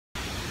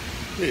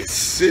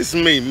It's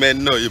me,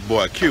 man. Know your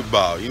boy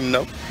Qball. You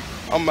know,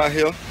 I'm out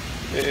here.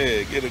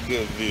 Yeah, get a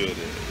good view of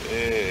that.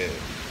 Yeah,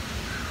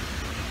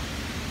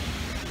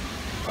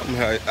 I'm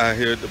out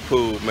here at the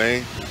pool,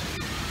 man.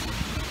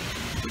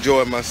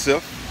 Enjoying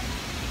myself.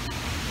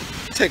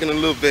 Taking a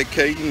little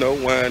vacay, you know,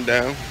 wind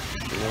down.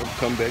 You know,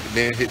 come back and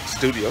then hit the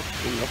studio.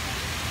 You know,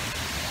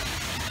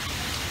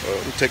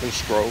 I'm taking a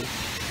stroll.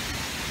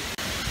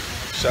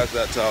 Shouts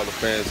out to all the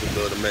fans who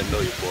love the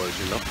Magnolia Boys.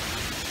 You know,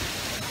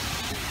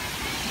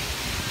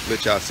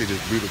 let y'all see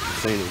this beautiful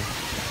scenery.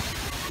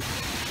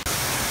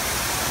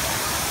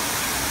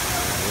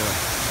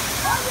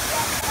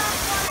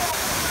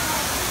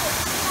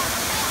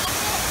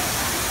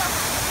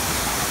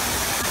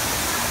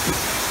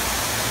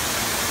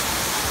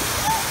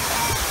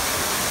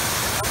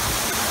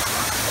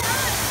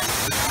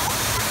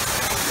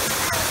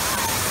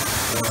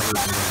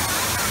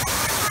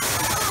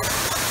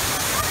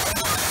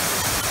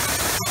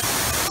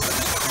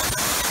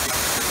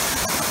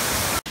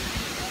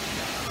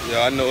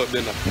 Yeah, I know it's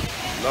been a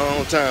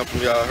long time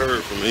from y'all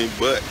heard from me,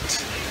 but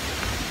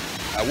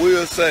I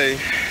will say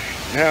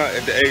now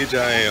at the age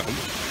I am,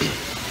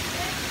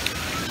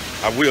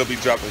 I will be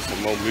dropping some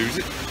more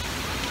music.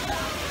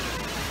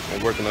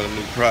 I'm working on a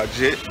new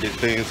project, big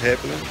things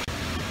happening.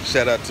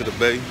 Shout out to the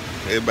Bay,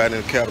 everybody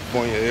in the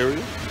California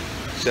area.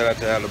 Shout out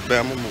to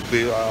Alabama,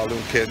 Mobile, all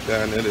them cats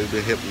down there that's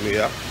been helping me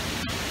out.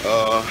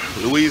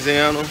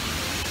 Louisiana,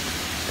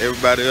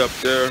 everybody up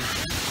there.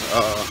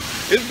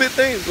 It's big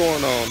things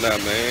going on now,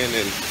 man,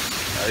 and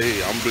hey,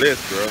 I'm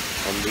blessed, bro.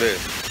 I'm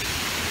blessed.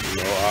 You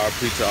know,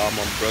 RP to all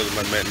my brothers,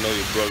 my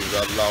Magnolia brothers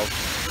I lost.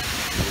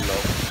 You know,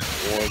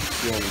 the ones you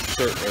see on the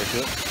shirt right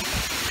here.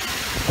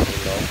 You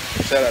know,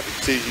 shout out to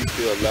T, he's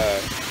still alive.